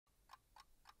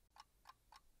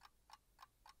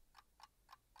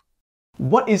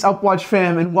What is up, Watch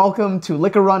fam, and welcome to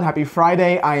Liquor Run. Happy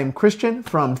Friday. I am Christian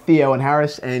from Theo and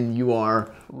Harris, and you are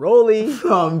Rolly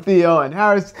from Theo and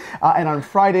Harris. And on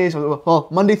Fridays, well,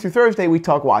 Monday through Thursday, we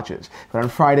talk watches. But on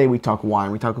Friday, we talk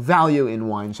wine. We talk value in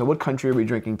wine. So what country are we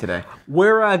drinking today?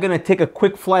 We're going to take a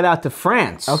quick flight out to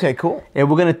France. Okay, cool. And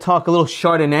we're going to talk a little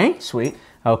Chardonnay. Sweet.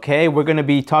 Okay, we're going to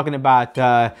be talking about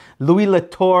Louis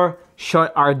Latour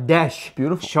Ardèche.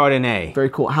 Beautiful. Chardonnay. Very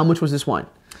cool. How much was this wine?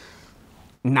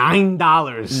 $9.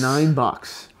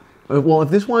 $9. Well, if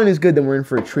this wine is good, then we're in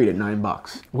for a treat at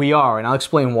 $9. We are, and I'll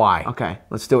explain why. Okay,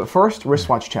 let's do it. First,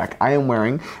 wristwatch check. I am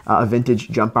wearing a vintage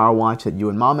jump hour watch that you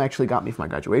and Mom actually got me for my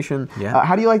graduation. Yeah.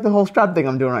 How do you like the whole strap thing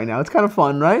I'm doing right now? It's kind of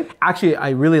fun, right? Actually,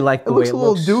 I really like the way it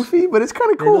looks. It looks a little doofy, but it's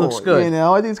kind of cool. It looks good. You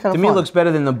know, I think it's kind of fun. To me, it looks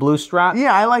better than the blue strap.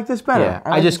 Yeah, I like this better. Yeah,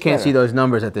 I just can't see those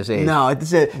numbers at this age. No,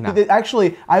 it's it. No.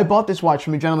 Actually, I bought this watch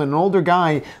from a gentleman, an older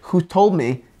guy, who told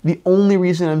me the only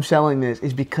reason I'm selling this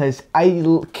is because I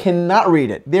cannot read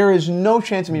it. There is no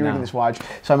chance of me reading this watch,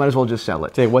 so I might as well just sell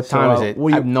it. Say, what time is it?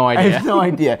 I have no idea. I have no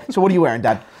idea. So what are you wearing,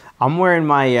 Dad? I'm wearing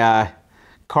my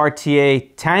Cartier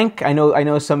tank. I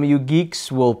know some of you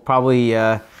geeks will probably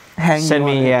send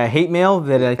me hate mail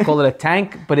that I call it a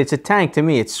tank, but it's a tank to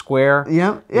me. It's square.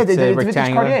 Yeah, it's vintage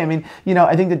Cartier. I mean, you know,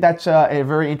 I think that's a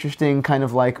very interesting kind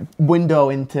of like window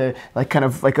into like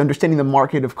understanding the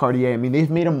market of Cartier. I mean, they've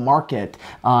made a market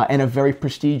and a very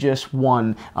prestigious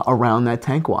one around that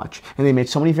tank watch, and they made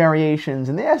so many variations,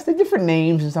 and they asked the different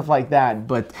names and stuff like that.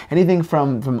 But anything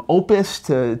from Opus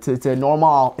to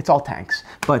Normal, it's all tanks.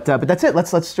 But that's it.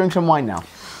 Let's drink some wine now.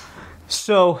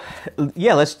 So,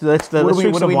 yeah, let's drink some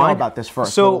wine. What do we know about this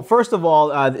first? So, first of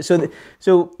all,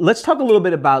 so let's talk a little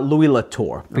bit about Louis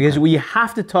Latour, because we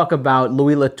have to talk about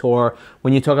Louis Latour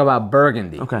when you talk about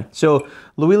Burgundy. Okay. So,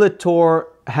 Louis Latour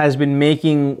has been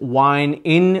making wine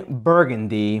in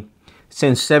Burgundy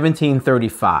since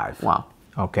 1735. Wow.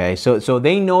 Okay, so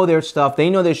they know their stuff. They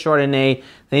know their Chardonnay.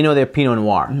 They know their Pinot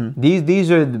Noir. Mm-hmm.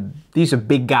 These are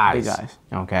big guys. Big guys.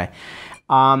 Okay.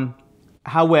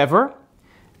 However,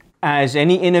 as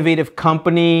any innovative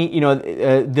company, you know,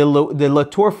 the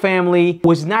Latour family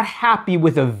was not happy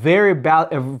with a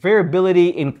variability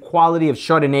in quality of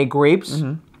Chardonnay grapes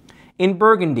in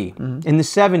Burgundy in the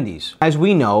 70s. As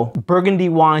we know,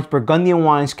 Burgundian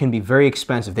wines can be very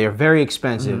expensive. They are very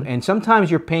expensive, and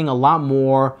sometimes you're paying a lot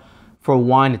more for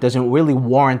wine that doesn't really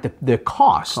warrant the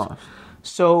cost.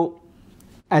 So,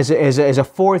 as a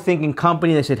forward-thinking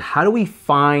company, they said, how do we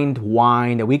find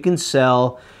wine that we can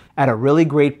sell at a really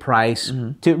great price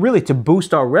to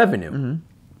boost our revenue?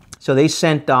 So they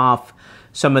sent off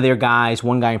some of their guys,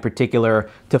 one guy in particular,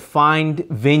 to find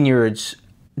vineyards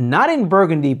not in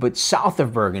Burgundy but south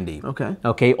of Burgundy. Okay.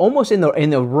 Okay, almost in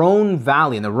the Rhone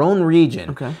Valley, in the Rhone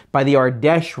region, by the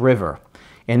Ardèche River.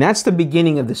 And that's the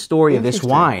beginning of the story of this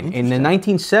wine. In the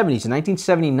 1970s, in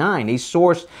 1979,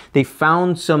 they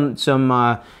found some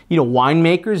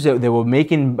winemakers that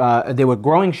they were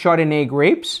growing Chardonnay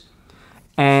grapes.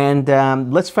 And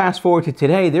let's fast forward to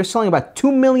today. They're selling about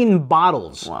 2 million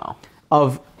bottles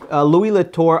of Louis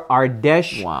Latour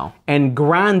Ardèche and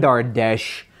Grand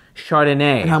Ardèche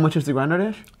Chardonnay. And how much is the Grand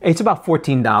Ardèche? It's about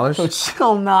 $14. So it's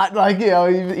still not like, you know,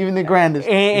 even the Grand is.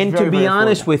 And to be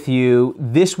honest with you,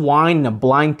 this wine in a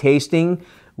blind tasting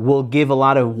will give a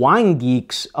lot of wine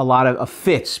geeks a lot of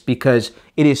fits, because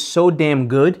it is so damn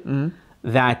good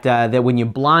that when you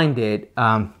blind it,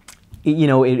 you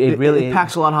know, it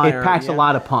packs a lot higher. It packs a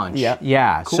lot of punch. Yeah.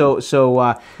 Yeah. Cool. Let's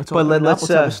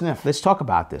have a sniff. Let's talk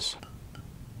about this.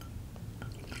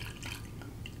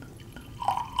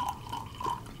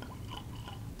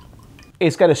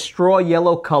 It's got a straw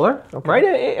yellow color, right?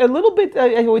 A little bit,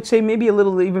 I would say, maybe a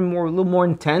little more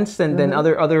intense than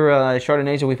other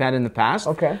Chardonnays that we've had in the past.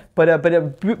 Okay. But a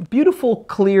beautiful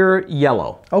clear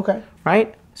yellow. Okay.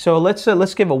 Right. So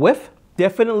let's give a whiff.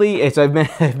 Definitely, as I've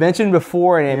mentioned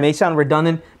before, and it may sound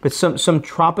redundant, but some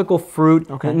tropical fruit,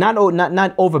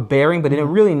 not overbearing, but in a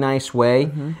really nice way.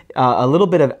 A little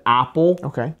bit of apple.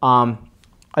 Okay.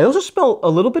 I also smell a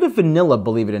little bit of vanilla,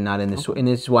 believe it or not, in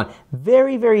this one.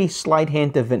 Very, very slight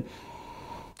hint of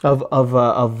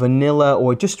vanilla,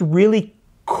 or just really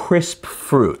crisp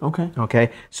fruit. Okay.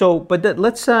 Okay. So, but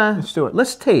let's do it.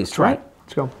 Let's taste. Right.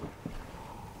 Let's go.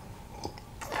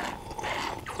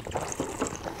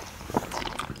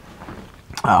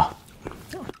 Oh,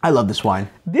 I love this wine.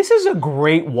 This is a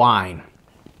great wine.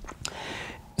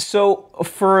 So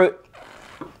for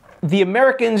the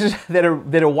Americans that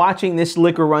are watching this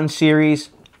Liquor Run series,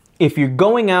 if you're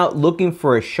going out looking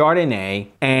for a Chardonnay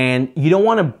and you don't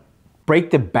want to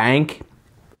break the bank,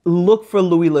 look for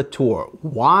Louis Latour.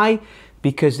 Why?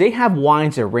 Because they have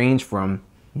wines that range from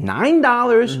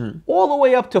 $9 all the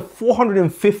way up to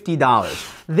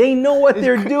 $450. They know what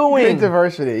they're doing. Great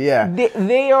diversity, yeah.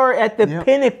 They are at the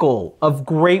pinnacle of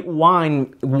great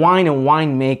wine and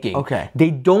winemaking. Okay.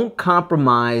 They don't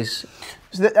compromise.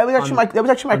 So that was actually my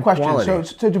question.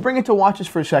 Quality. So to bring it to watches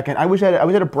for a second, I was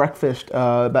at a breakfast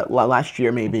about last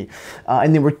year maybe,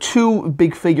 and there were two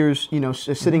big figures,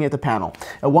 sitting at the panel.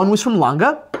 One was from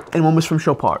Lange, and one was from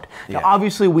Chopard. Yeah. Now,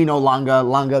 obviously, we know Lange.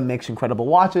 Lange makes incredible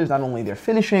watches. Not only their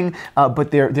finishing, but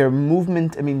their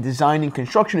movement. I mean, design and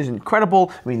construction is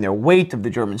incredible. I mean, their weight of the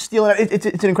German steel. It's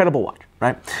an incredible watch,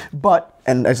 right? But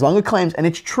and as Lange claims, and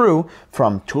it's true,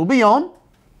 from Tourbillon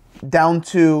down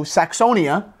to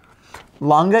Saxonia,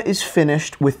 Lange is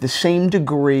finished with the same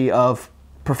degree of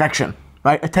perfection,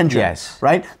 right? Attention, yes,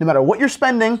 right? No matter what you're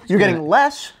spending, you're getting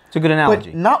less. It's a good analogy.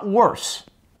 But not worse,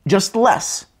 just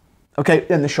less. Okay,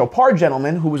 and the Chopard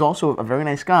gentleman, who was also a very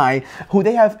nice guy, who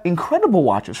they have incredible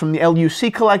watches from the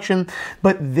LUC collection,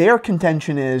 but their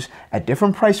contention is at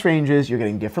different price ranges, you're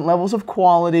getting different levels of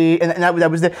quality, and that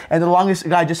was and the longest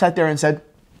guy just sat there and said,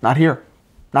 not here,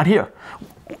 not here.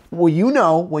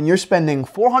 Well, when you're spending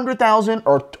 $400,000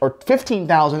 or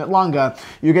 $15,000 at Lange,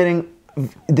 you're getting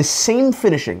the same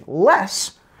finishing,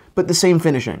 less, but the same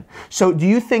finishing. So, do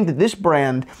you think that this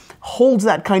brand holds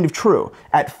that kind of true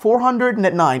at $400 and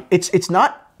at $9? It's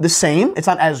not the same. It's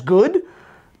not as good,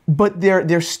 but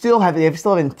they still have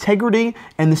integrity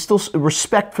and there's still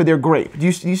respect for their grape. Do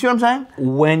you see what I'm saying?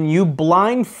 When you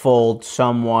blindfold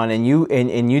someone and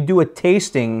you do a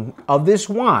tasting of this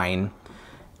wine,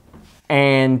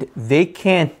 and they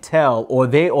can't tell, or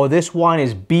this wine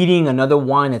is beating another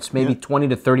wine that's maybe $20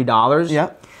 to $30.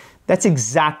 Yeah, that's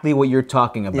exactly what you're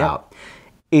talking about.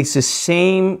 It's the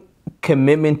same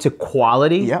commitment to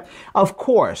quality. Yep. Of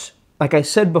course, like I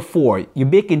said before, you're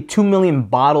making 2 million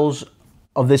bottles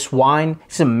of this wine.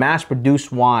 It's a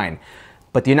mass-produced wine,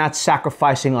 but you're not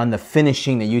sacrificing on the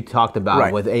finishing that you talked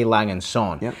about with A. Lange and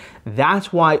Son. Yep.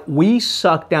 That's why we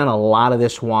suck down a lot of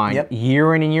this wine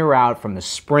year in and year out, from the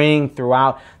spring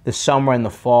throughout the summer and the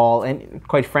fall, and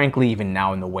quite frankly, even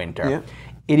now in the winter. Yep.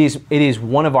 It is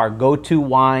one of our go-to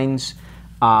wines.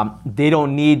 They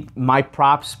don't need my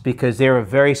props because they're a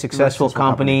very successful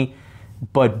company,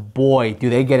 but boy, do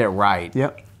they get it right.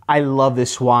 Yep. I love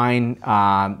this wine.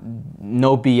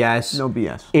 No BS. No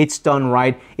BS. It's done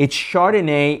right. It's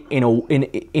Chardonnay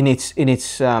in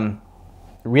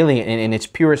its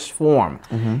purest form.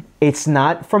 Mm-hmm. It's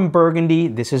not from Burgundy.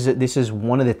 This is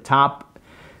one of the top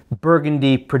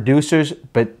Burgundy producers,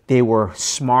 but they were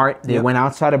smart. They went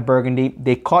outside of Burgundy.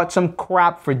 They caught some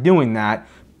crap for doing that,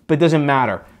 but it doesn't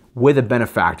matter. We're the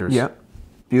benefactors. Yep.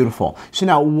 Beautiful. So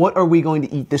now, what are we going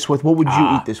to eat this with? What would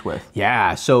you eat this with?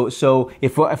 Yeah. So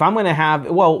if I'm going to have,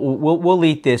 we'll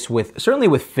eat this with, certainly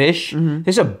with fish. Mm-hmm.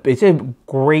 It's a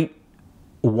great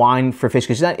wine for fish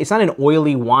because it's not an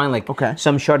oily wine like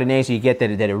some Chardonnays you get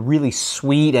that are really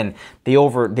sweet and they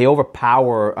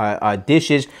overpower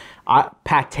dishes.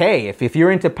 Pâté. If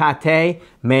you're into pâté,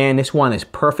 man, this one is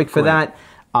perfect for that.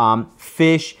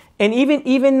 Fish. And even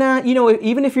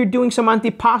if you're doing some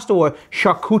antipasto or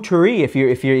charcuterie, if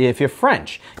you're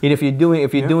French, if you're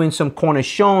doing some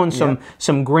cornichons,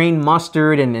 some grain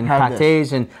mustard and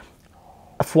pâtés and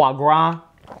foie gras,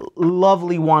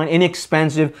 lovely wine,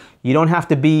 inexpensive. You don't have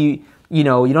to be, you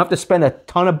don't have to spend a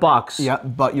ton of bucks. Yeah,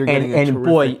 but you're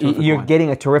getting getting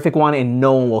a terrific wine, and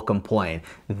no one will complain.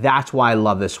 That's why I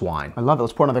love this wine. I love it.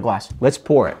 Let's pour another glass. Let's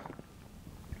pour it.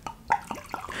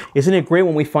 Isn't it great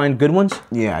when we find good ones?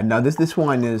 Yeah, no, this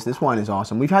wine is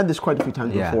awesome. We've had this quite a few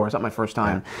times before. It's not my first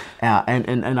time,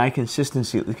 and I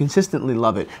consistently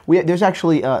love it. There's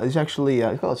actually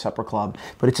it's called a supper club,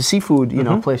 but it's a seafood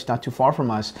place not too far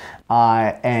from us,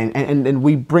 and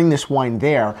we bring this wine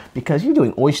there because you're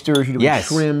doing oysters, you're doing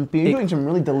shrimp, you're doing some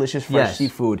really delicious fresh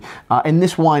seafood. And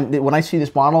this wine, when I see this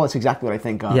bottle, it's exactly what I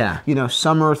think of. Yeah.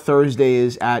 Summer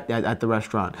Thursdays at the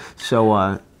restaurant.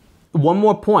 So. One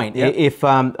more point. If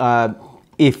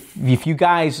you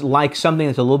guys like something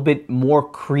that's a little bit more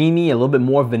creamy, a little bit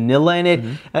more vanilla in it,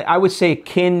 I would say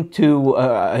akin to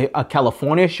a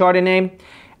California Chardonnay.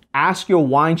 Ask your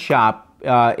wine shop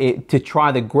to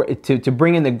try to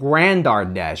bring in the Grand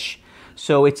Ardèche.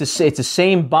 So it's the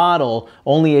same bottle,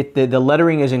 only the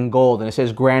lettering is in gold and it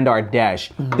says Grand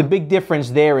Ardèche. The big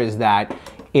difference there is that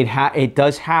it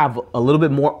does have a little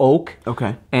bit more oak.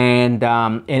 Okay. And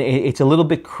it's a little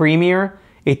bit creamier.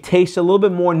 It tastes a little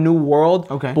bit more New World.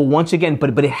 Okay. But once again,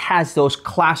 but it has those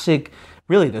classic,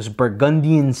 really those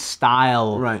Burgundian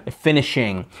style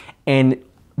finishing, and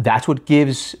that's what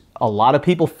gives a lot of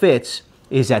people fits.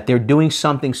 is that they're doing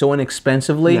something so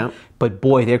inexpensively, but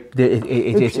boy,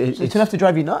 it's enough to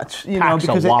drive you nuts, you know,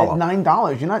 because at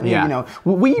 $9, you're not, you know,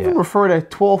 we even refer to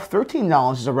 $12,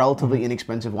 $13 as a relatively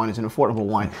inexpensive wine, as an affordable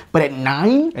wine, but at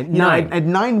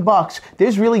 $9,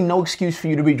 there's really no excuse for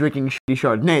you to be drinking shitty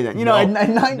Chardonnay then, you know, at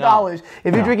 $9,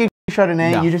 if you're drinking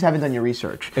Chardonnay, you just haven't done your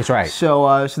research. That's right.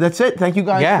 So that's it. Thank you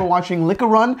guys for watching Liquor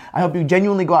Run. I hope you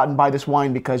genuinely go out and buy this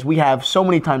wine, because we have so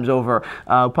many times over,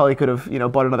 probably could have, you know,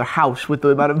 bought another house with the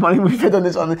amount of money we've spent on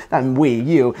this, on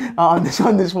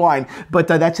this wine. But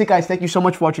that's it, guys. Thank you so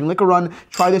much for watching Liquor Run.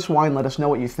 Try this wine. Let us know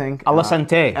what you think. A la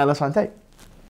santé. A la santé.